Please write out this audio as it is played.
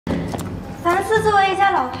凡思作为一家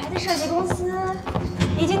老牌的设计公司，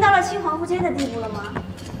已经到了青黄不接的地步了吗？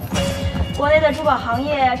国内的珠宝行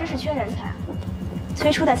业真是缺人才，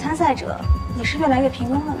推出的参赛者也是越来越平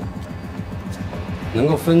庸了呢。能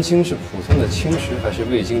够分清是普通的青石还是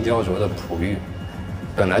未经雕琢的璞玉，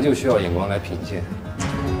本来就需要眼光来品鉴。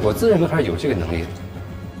我自认为还是有这个能力的。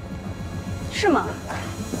是吗？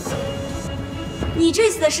你这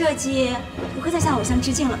次的设计不会再向偶像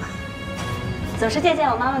致敬了吧？总是借鉴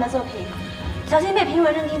我妈妈的作品，小心被评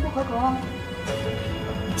委认定不合格哦。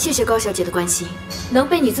谢谢高小姐的关心，能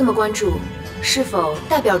被你这么关注，是否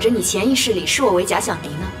代表着你潜意识里视我为假想敌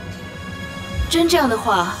呢？真这样的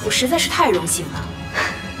话，我实在是太荣幸了。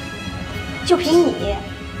就凭你，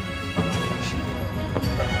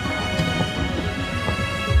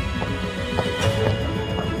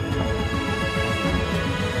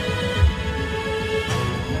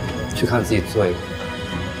去看自己做一个。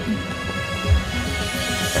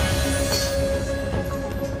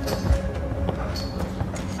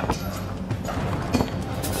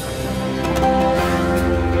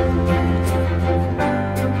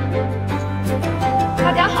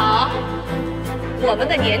大家好，我们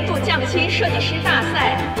的年度匠心设计师大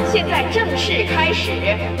赛现在正式开始。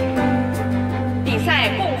比赛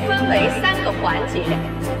共分为3个环节，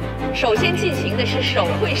首先进行的是手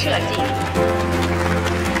绘设计。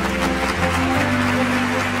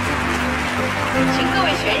请各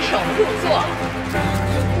位选手入座。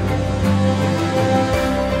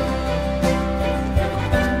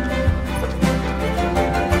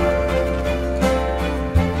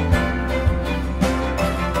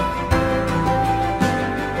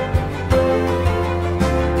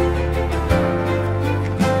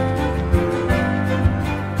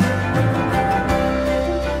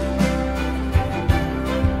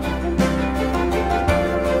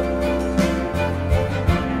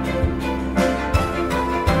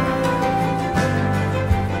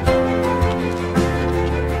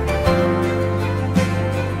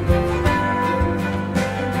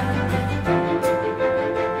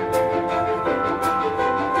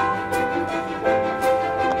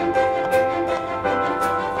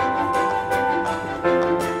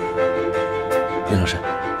林老师，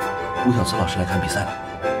吴小慈老师来看比赛了，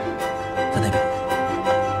在那边。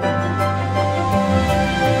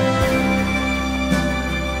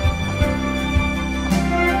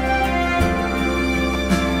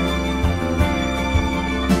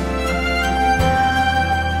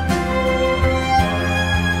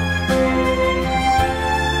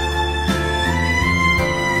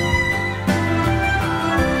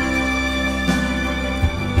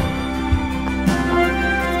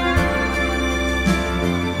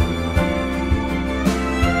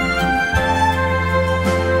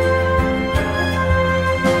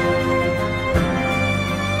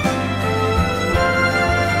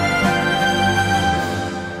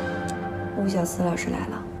司老师来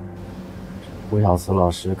了。吴小慈老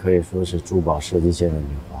师可以说是珠宝设计界的女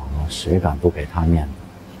皇了，谁敢不给她面子？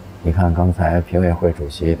你看刚才评委会主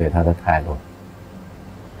席对她的态度。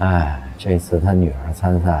哎，这次她女儿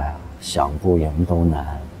参赛啊，想不赢都难。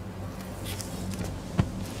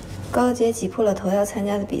高洁挤破了头要参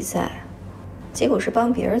加的比赛，结果是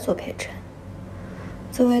帮别人做陪衬。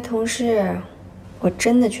作为同事，我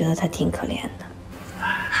真的觉得她挺可怜的。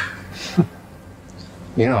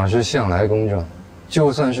林老师向来公正，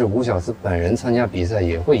就算是吴小慈本人参加比赛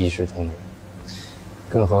也会一视同仁。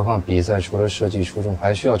更何况比赛除了设计出众，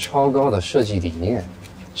还需要超高的设计理念，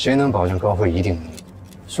谁能保证高会一定能赢？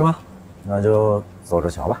是吗？那就走着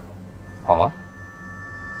瞧吧。好啊。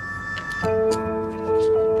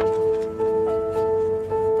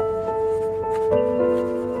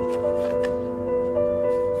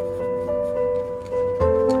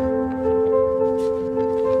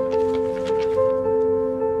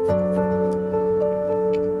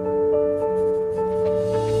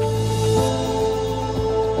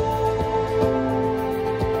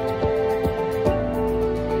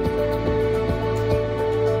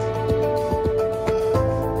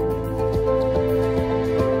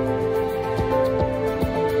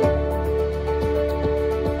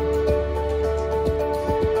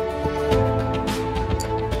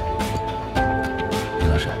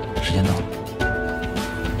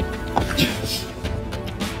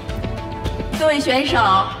各位选手，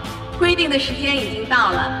规定的时间已经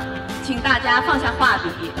到了，请大家放下画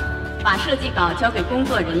笔，把设计稿交给工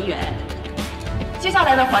作人员。接下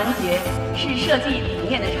来的环节是设计理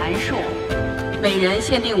念的阐述，每人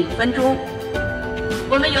限定5分钟。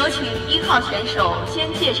我们有请1号选手先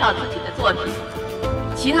介绍自己的作品，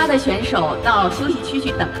其他的选手到休息区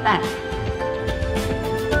去等待。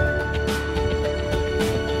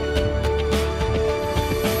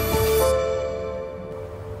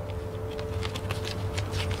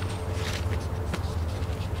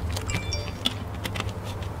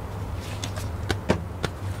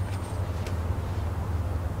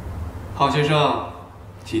好学生，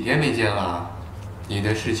几天没见了，你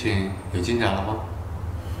的事情有进展了吗？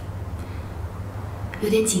有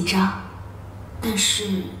点紧张，但是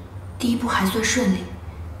第一步还算顺利，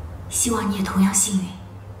希望你也同样幸运。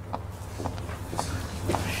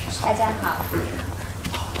大家好。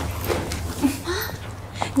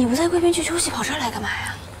你不在贵宾区休息，跑这儿来干嘛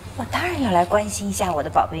呀？我当然要来关心一下我的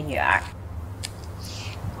宝贝女儿。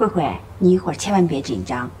慧慧，你一会儿千万别紧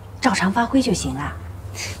张，照常发挥就行了。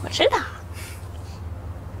我知道。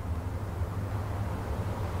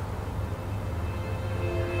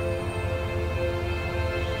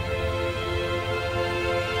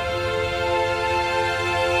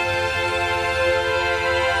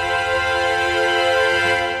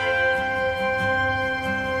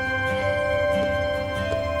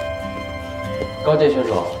高阶选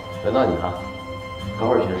手，轮到你了。高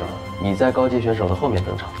二选手，你在高阶选手的后面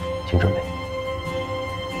登场，请准备。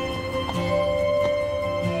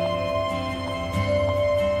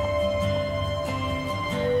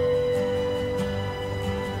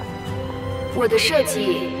我的设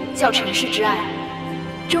计叫城市之爱，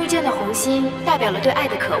中间的红心代表了对爱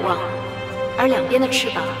的渴望，而两边的翅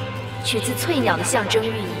膀取自翠鸟的象征寓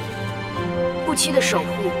意，不屈的守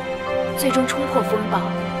护，最终冲破风暴，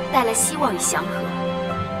带来希望与祥和。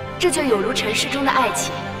这就有如城市中的爱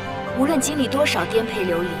情，无论经历多少颠沛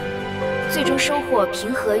流离，最终收获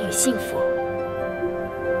平和与幸福。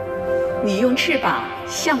你用翅膀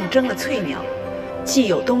象征了翠鸟，既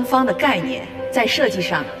有东方的概念，在设计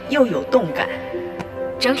上又有动感。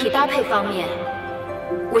整体搭配方面，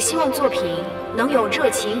我希望作品能有热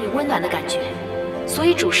情与温暖的感觉，所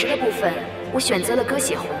以主食的部分我选择了鸽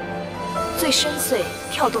血红，最深邃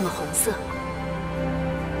跳动的红色。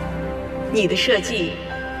你的设计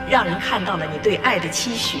让人看到了你对爱的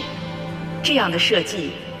期许，这样的设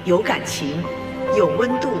计有感情，有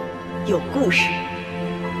温度，有故事，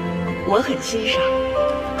我很欣赏。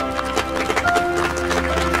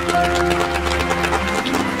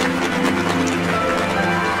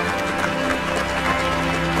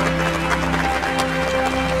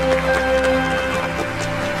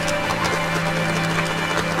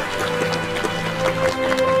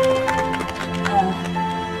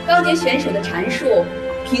高阶选手的阐述，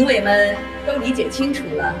评委们都理解清楚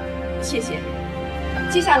了，谢谢。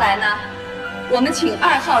接下来呢，我们请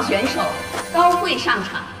2号选手高慧上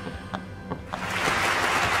场。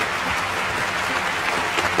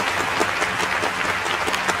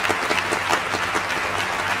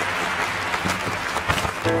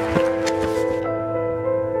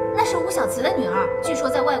那是吴小慈的女儿，据说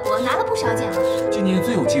在外国拿了不少奖。今年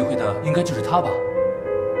最有机会的应该就是她吧。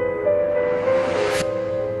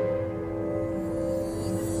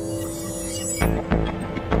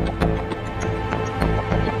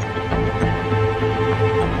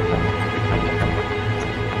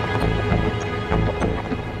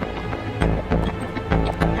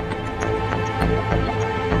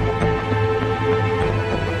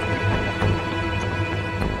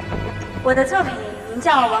我的作品名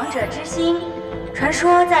叫《王者之心》，传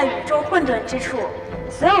说在宇宙混沌之处，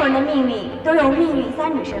所有人的命运都由命运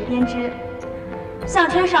三女神编织。项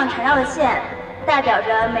圈上缠绕的线，代表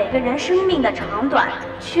着每个人生命的长短、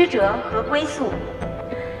曲折和归宿。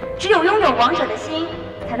只有拥有王者的心，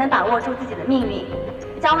才能把握住自己的命运，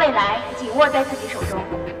将未来紧握在自己手中。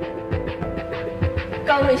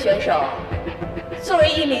高慧选手，作为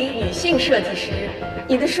一名女性设计师，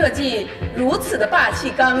你的设计如此的霸气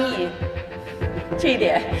刚毅，这一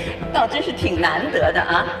点倒真是挺难得的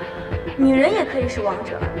啊！女人也可以是王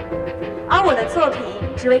者，而我的作品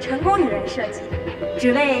只为成功女人设计，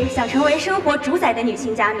只为想成为生活主宰的女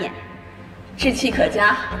性加冕，志气可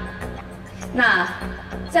嘉。那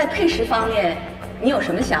在配饰方面，你有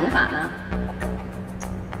什么想法呢？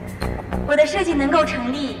我的设计能够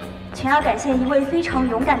成立，全要感谢一位非常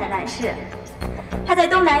勇敢的男士。他在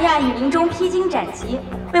东南亚雨林中披荆斩棘，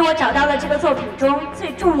为我找到了这个作品中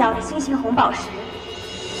最重要的星形红宝石。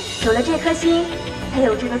有了这颗心，才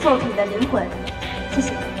有这个作品的灵魂。谢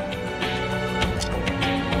谢。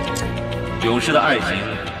勇士的爱情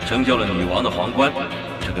成就了女王的皇冠，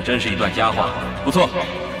这可真是一段佳话，不错。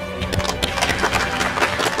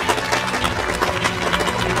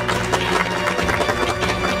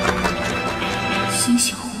星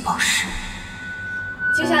形红宝石。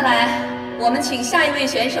接下来，我们请下一位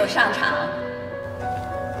选手上场。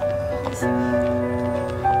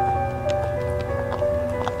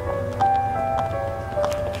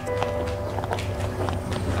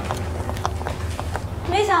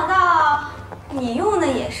没想到你用的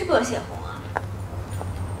也是鸽血红啊，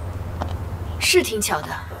是挺巧的。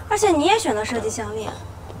而且你也选了设计项链，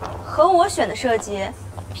和我选的设计，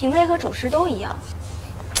品味和主食都一样。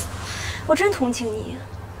我真同情你。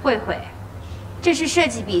慧慧，这是设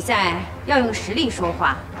计比赛，要用实力说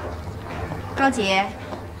话。高洁，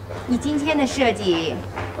你今天的设计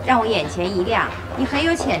让我眼前一亮，你很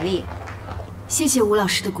有潜力。谢谢吴老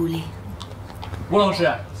师的鼓励。吴老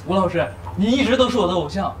师，您一直都是我的偶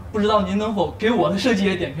像，不知道您能否给我的设计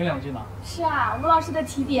也点评2句呢？是啊，吴老师的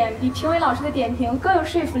提点比评委老师的点评更有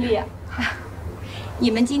说服力。你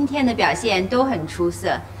们今天的表现都很出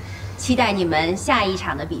色，期待你们下一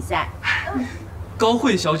场的比赛。高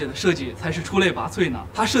慧小姐的设计才是出类拔萃呢，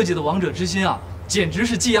她设计的王者之心啊，简直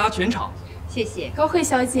是技压全场。谢谢高慧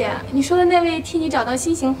小姐，你说的那位替你找到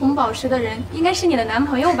新型红宝石的人，应该是你的男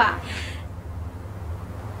朋友吧？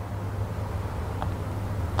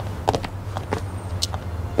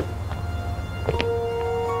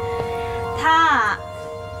他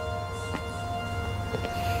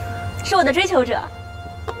是我的追求者。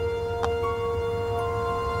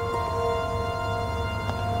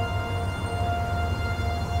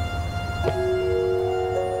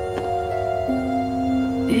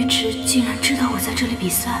于池竟然知道我在这里比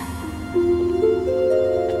赛。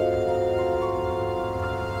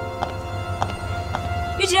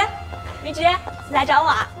于池，你来找我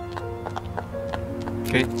啊？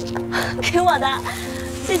给我的，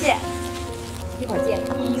谢谢。一会儿见。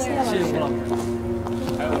谢谢吴老师。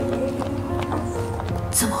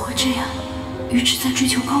怎么会这样？于池在追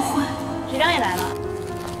求高慧。学长也来了。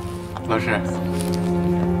老师，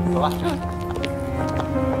走吧。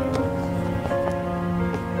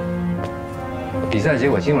比赛结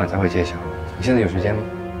果今晚才会揭晓，你现在有时间吗？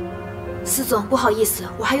司总，不好意思，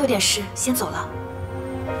我还有点事，先走了。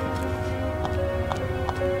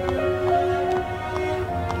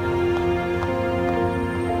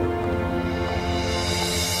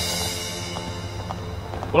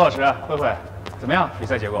吴老师，慧慧，怎么样？比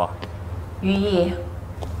赛结果？于毅，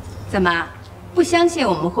怎么不相信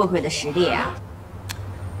我们慧慧的实力啊？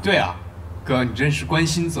对啊，哥，你真是关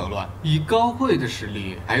心则乱。以高慧的实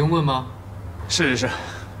力，还用问吗？是，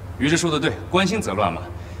于是说的对，关心则乱嘛。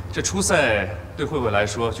这初赛对慧慧来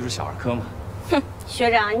说就是小儿科嘛。哼，学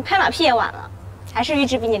长，你拍马屁也晚了，还是于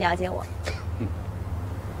池比你了解我。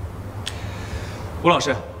吴老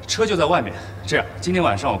师，车就在外面。这样，今天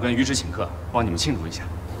晚上我跟于池请客，帮你们庆祝一下。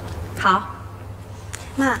好，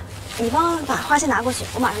妈，你帮我把花先拿过去，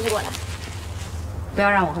我马上就过来。不要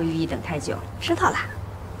让我和于毅等太久。知道啦。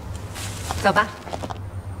走吧。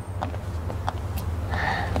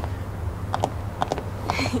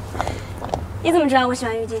你怎么知道我喜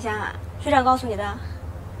欢郁金香啊？学长告诉你的？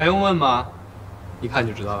还用问吗？一看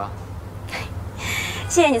就知道了。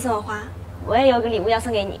谢谢你送我花，我也有个礼物要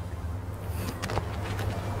送给你。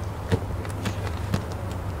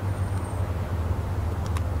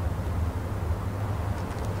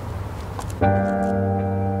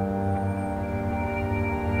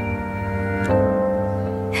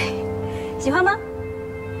喜欢吗？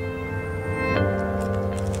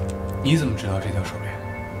你怎么知道这条手链？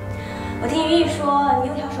我听于毅说，你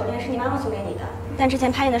有条手链是你妈妈送给你的，但之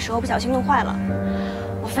前拍演的时候不小心弄坏了。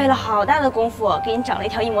我费了好大的功夫给你找了一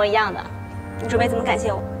条一模一样的，你准备怎么感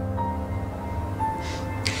谢我？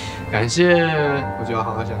感谢，我就要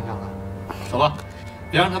好好想想了。走吧，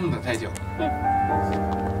别让他们等太久。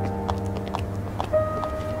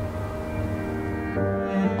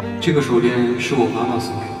这个手链是我妈妈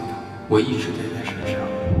送给我的，我一直戴在身上。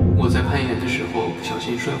我在攀岩的时候不小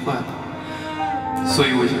心摔坏了，所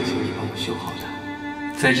以我想请你帮我修好它。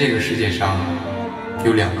在这个世界上，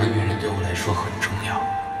有2个女人对我来说很重要，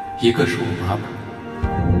一个是我妈妈，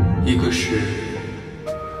一个是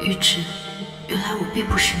于池。原来我并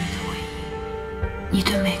不是你的唯一，你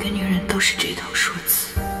对每个女人都是这套说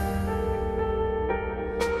辞。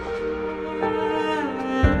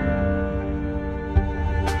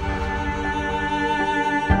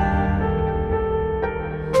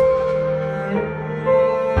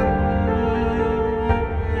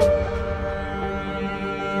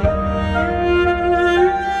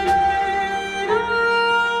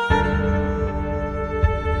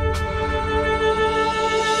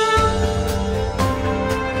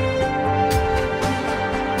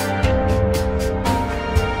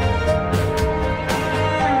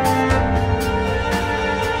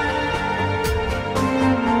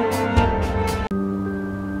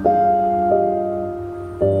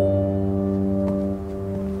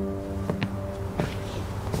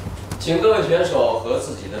请各位选手和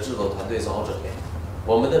自己的制作团队做好准备，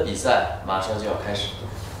我们的比赛马上就要开始。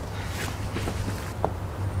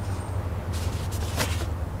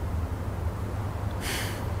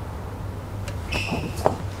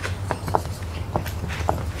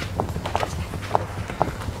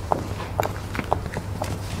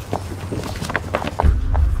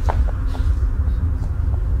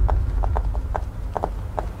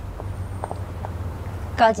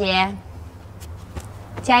高洁，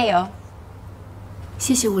加油！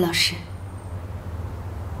谢谢吴老师。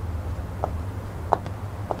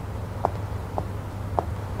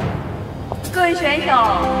各位选手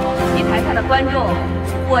以及台下的观众，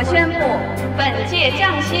我宣布，本届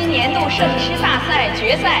匠心年度设计师大赛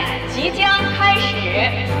决赛即将开始。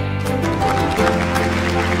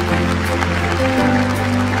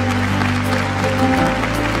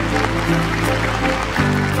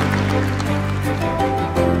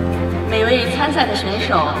每位参赛的选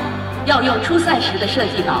手要用初赛时的设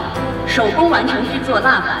计稿手工完成制作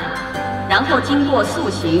蜡板，然后经过塑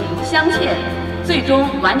形、镶嵌，最终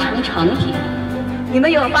完成成品。你们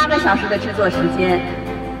有8个小时的制作时间，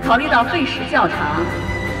考虑到费时较长，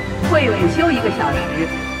会午休1个小时，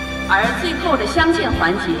而最后的镶嵌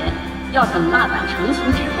环节要等蜡板成型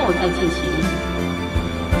之后再进行。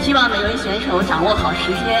希望每位选手掌握好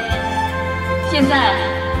时间。现在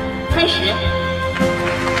开始。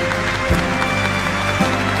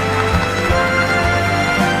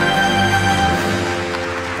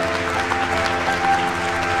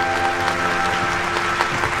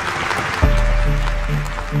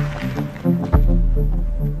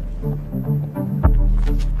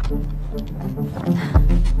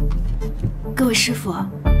各位师傅，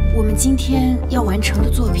我们今天要完成的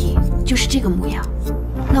作品就是这个模样。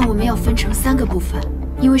那我们要分成3个部分，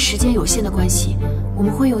因为时间有限的关系，我们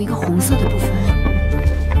会用一个红色的部分。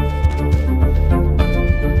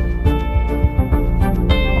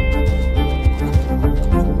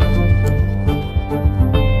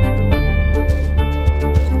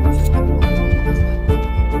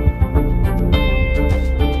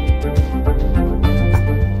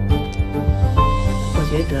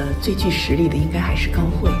最具实力的应该还是高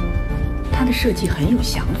慧，她的设计很有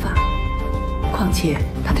想法，况且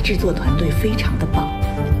她的制作团队非常的棒。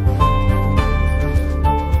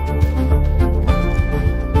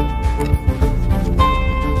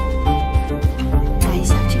改一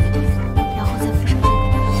下这个地方，然后再附上这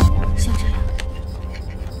个，像这样。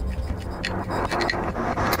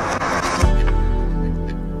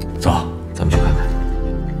走，咱们去看看。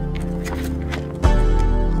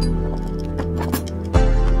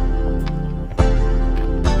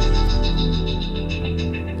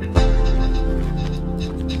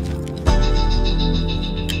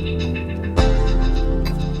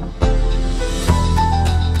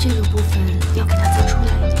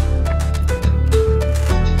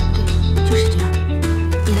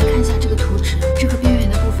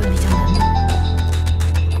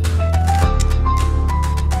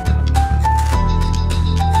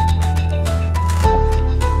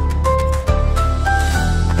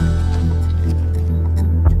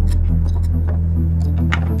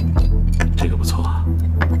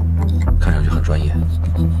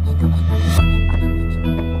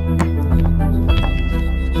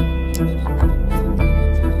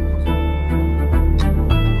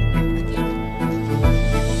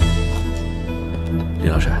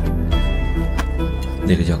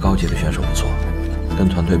那个叫高洁的选手不错，跟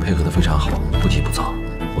团队配合得非常好，不急不躁。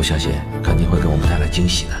我相信肯定会给我们带来惊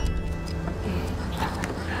喜的。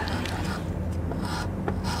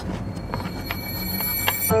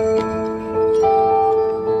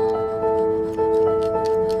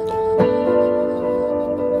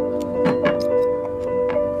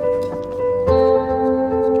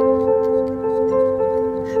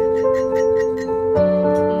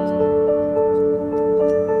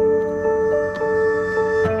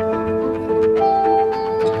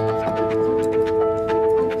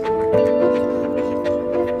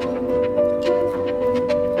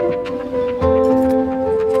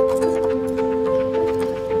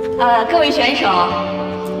各位选手，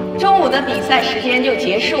中午的比赛时间就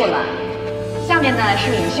结束了，下面呢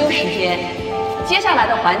是午休时间。接下来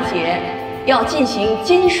的环节要进行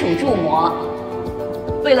金属铸模。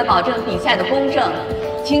为了保证比赛的公正，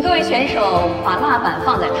请各位选手把蜡板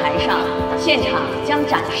放在台上，现场将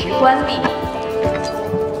暂时关闭。